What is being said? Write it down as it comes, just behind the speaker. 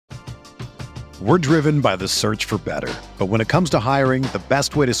We're driven by the search for better. But when it comes to hiring, the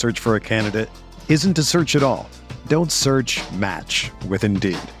best way to search for a candidate isn't to search at all. Don't search, match with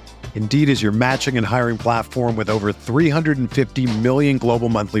Indeed. Indeed is your matching and hiring platform with over 350 million global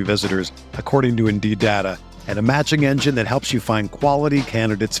monthly visitors, according to Indeed data, and a matching engine that helps you find quality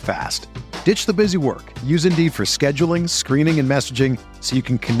candidates fast. Ditch the busy work. Use Indeed for scheduling, screening, and messaging so you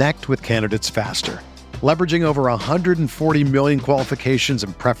can connect with candidates faster. Leveraging over 140 million qualifications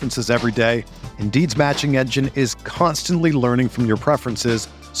and preferences every day, Indeed's matching engine is constantly learning from your preferences,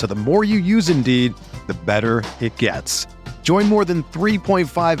 so the more you use Indeed, the better it gets. Join more than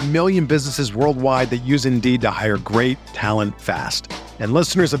 3.5 million businesses worldwide that use Indeed to hire great talent fast. And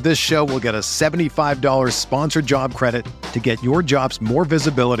listeners of this show will get a $75 sponsored job credit to get your jobs more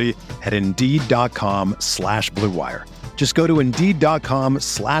visibility at Indeed.com/Blue Wire. Just go to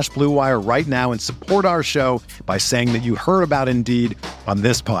Indeed.com/Blue Wire right now and support our show by saying that you heard about Indeed on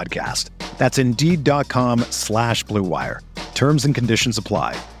this podcast. That's Indeed.com/Blue Wire. Terms and conditions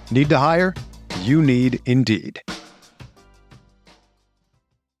apply. Need to hire? You need Indeed.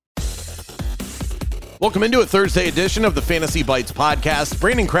 Welcome into a Thursday edition of the Fantasy Bites podcast.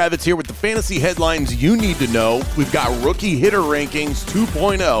 Brandon Kravitz here with the fantasy headlines you need to know. We've got rookie hitter rankings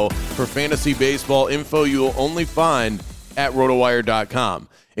 2.0 for fantasy baseball info you'll only find at rotowire.com.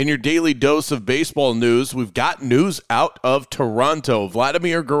 In your daily dose of baseball news, we've got news out of Toronto.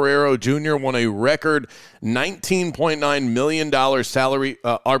 Vladimir Guerrero Jr. won a record $19.9 million salary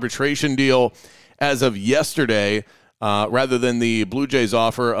arbitration deal as of yesterday, rather than the Blue Jays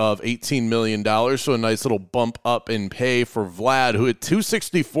offer of $18 million. So a nice little bump up in pay for Vlad, who had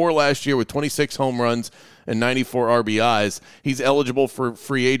 264 last year with 26 home runs and 94 RBIs. He's eligible for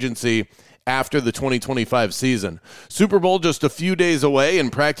free agency after the 2025 season. Super Bowl just a few days away,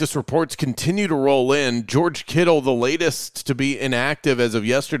 and practice reports continue to roll in. George Kittle, the latest to be inactive as of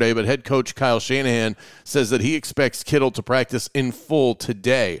yesterday, but head coach Kyle Shanahan says that he expects Kittle to practice in full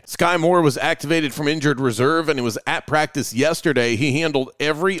today. Sky Moore was activated from injured reserve, and he was at practice yesterday. He handled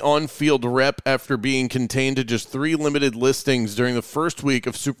every on-field rep after being contained to just 3 limited listings during the first week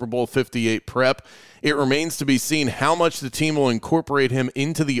of Super Bowl 58 prep. It remains to be seen how much the team will incorporate him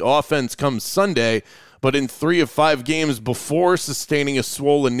into the offense come Sunday, but in 3 of 5 games before sustaining a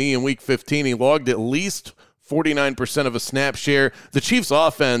swollen knee in Week 15, he logged at least 49% of a snap share. The Chiefs'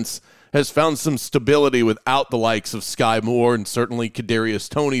 offense has found some stability without the likes of Sky Moore and certainly Kadarius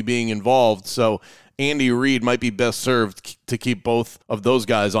Toney being involved, so Andy Reid might be best served to keep both of those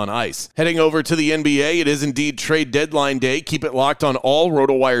guys on ice. Heading over to the NBA, it is indeed trade deadline day. Keep it locked on all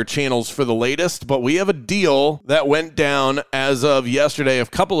RotoWire channels for the latest, but we have a deal that went down as of yesterday, a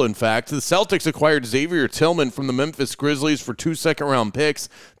couple in fact. The Celtics acquired Xavier Tillman from the Memphis Grizzlies for 2 second-round picks.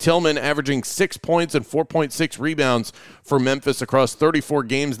 Tillman averaging 6 points and 4.6 rebounds for Memphis across 34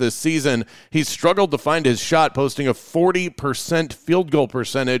 games this season. He's struggled to find his shot, posting a 40% field goal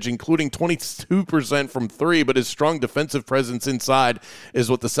percentage, including 22% from 3, but his strong defensive presence inside is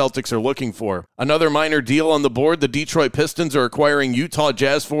what the Celtics are looking for. Another minor deal on the board, the Detroit Pistons are acquiring Utah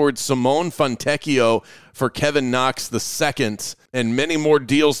Jazz forward Simone Fontecchio for Kevin Knox II, and many more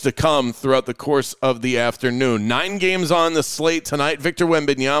deals to come throughout the course of the afternoon. 9 games on the slate tonight. Victor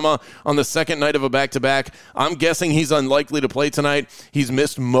Wembanyama on the second night of a back-to-back. I'm guessing he's unlikely to play tonight. He's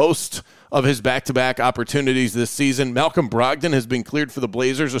missed most of his back-to-back opportunities this season. Malcolm Brogdon has been cleared for the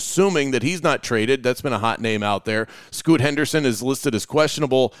Blazers, assuming that he's not traded. That's been a hot name out there. Scoot Henderson is listed as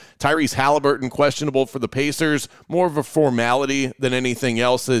questionable. Tyrese Halliburton questionable for the Pacers. More of a formality than anything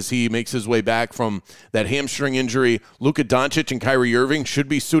else as he makes his way back from that hamstring injury. Luka Doncic and Kyrie Irving should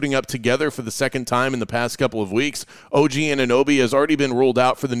be suiting up together for the second time in the past couple of weeks. OG Anunoby has already been ruled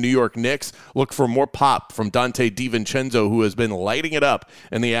out for the New York Knicks. Look for more pop from Dante DiVincenzo, who has been lighting it up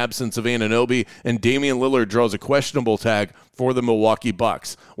in the absence of Anunoby, and Damian Lillard draws a questionable tag for the Milwaukee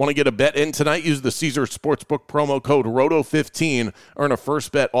Bucks. Want to get a bet in tonight? Use the Caesars Sportsbook promo code ROTO15. Earn a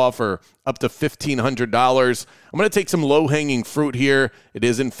first bet offer up to $1,500. I'm going to take some low-hanging fruit here. It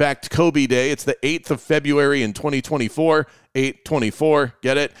is, in fact, Kobe Day. It's the 8th of February in 2024. 8/24,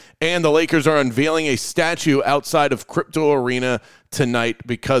 get it? And the Lakers are unveiling a statue outside of Crypto Arena tonight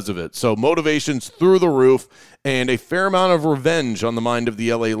because of it. So motivation's through the roof, and a fair amount of revenge on the mind of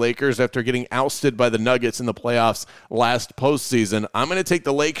the LA Lakers after getting ousted by the Nuggets in the playoffs last postseason. I'm going to take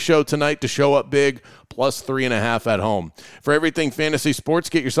the Lake Show tonight to show up big, plus 3.5 at home. For everything fantasy sports,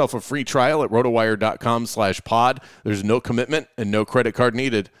 get yourself a free trial at rotowire.com/pod. There's no commitment and no credit card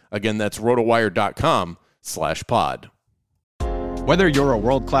needed. Again, that's rotowire.com/pod. Whether you're a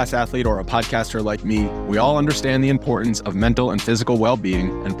world-class athlete or a podcaster like me, we all understand the importance of mental and physical well-being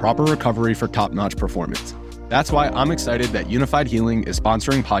and proper recovery for top-notch performance. That's why I'm excited that Unified Healing is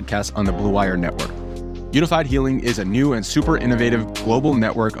sponsoring podcasts on the Blue Wire Network. Unified Healing is a new and super innovative global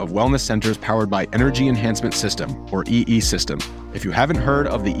network of wellness centers powered by Energy Enhancement System, or EE System. If you haven't heard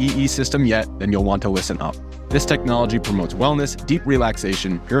of the EE System yet, then you'll want to listen up. This technology promotes wellness, deep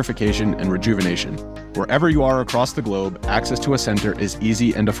relaxation, purification, and rejuvenation. Wherever you are across the globe, access to a center is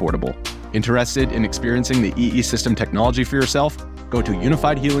easy and affordable. Interested in experiencing the EE System technology for yourself? Go to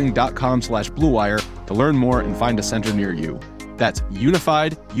unifiedhealing.com/bluewire to learn more and find a center near you. That's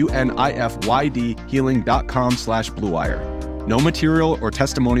unified, UNIFYD, healing.com/bluewire. No material or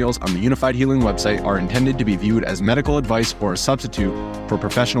testimonials on the Unified Healing website are intended to be viewed as medical advice or a substitute for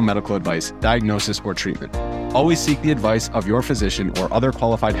professional medical advice, diagnosis, or treatment. Always seek the advice of your physician or other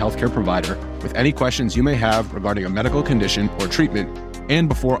qualified healthcare provider with any questions you may have regarding a medical condition or treatment and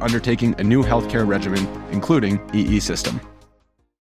before undertaking a new healthcare regimen, including EE System.